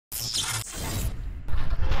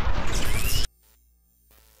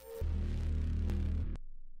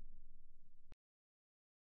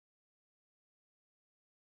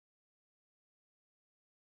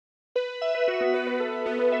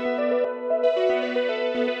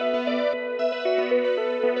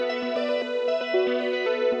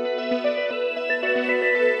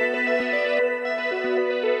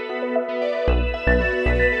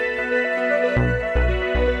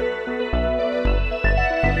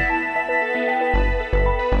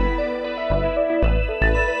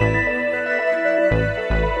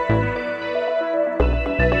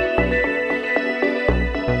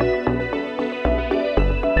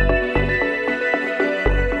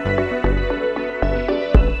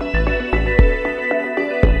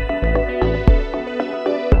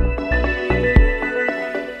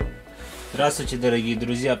Здравствуйте, дорогие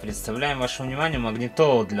друзья! Представляем вашему вниманию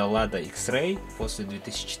магнитолу для Лада X-Ray после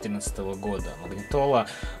 2014 года. Магнитола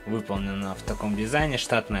выполнена в таком дизайне,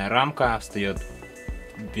 штатная рамка, встает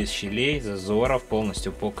без щелей, зазоров,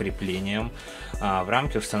 полностью по креплениям. В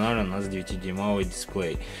рамке установлен у нас 9-дюймовый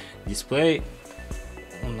дисплей. Дисплей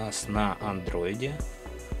у нас на андроиде.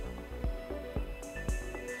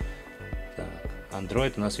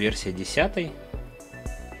 Android у нас версия 10.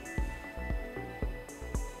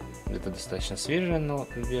 Это достаточно свежая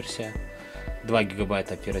версия. 2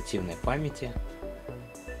 гигабайта оперативной памяти.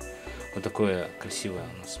 Вот такое красивое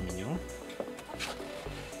у нас меню.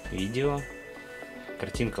 Видео.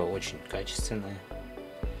 Картинка очень качественная.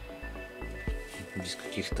 Без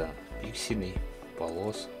каких-то пикселей,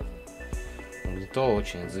 полос. Магнитола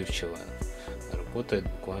очень отзывчивая. Работает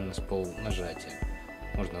буквально с полнажатия.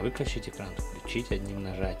 Можно выключить экран, включить одним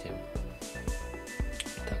нажатием.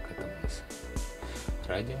 Так, это у нас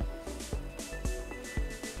радио.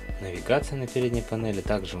 Навигация на передней панели.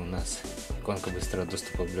 Также у нас иконка быстрого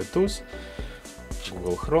доступа Bluetooth,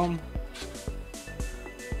 Google Chrome,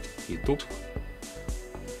 YouTube.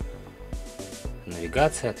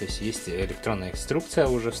 Навигация, то есть есть электронная инструкция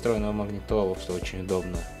уже встроенного магнитолу, что очень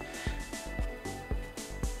удобно.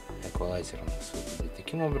 Эквалайзер у нас выглядит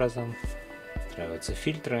таким образом. Устраиваются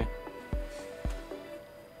фильтры,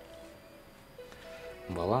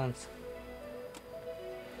 баланс,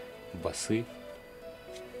 басы.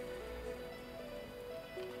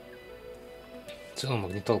 В целом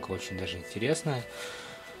магнитолка очень даже интересная,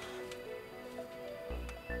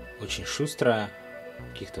 очень шустрая,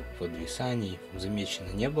 каких-то подвисаний замечено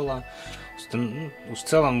не было. В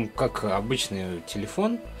целом как обычный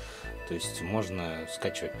телефон, то есть можно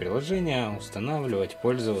скачивать приложение, устанавливать,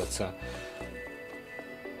 пользоваться.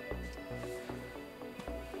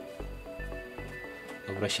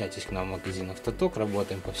 Обращайтесь к нам в магазин Автоток,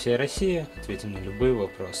 работаем по всей России, ответим на любые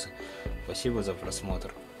вопросы. Спасибо за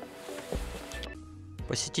просмотр.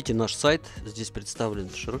 Посетите наш сайт, здесь представлен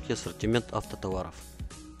широкий ассортимент автотоваров.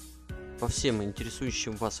 По всем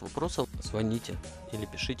интересующим вас вопросам звоните или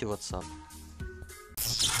пишите в WhatsApp.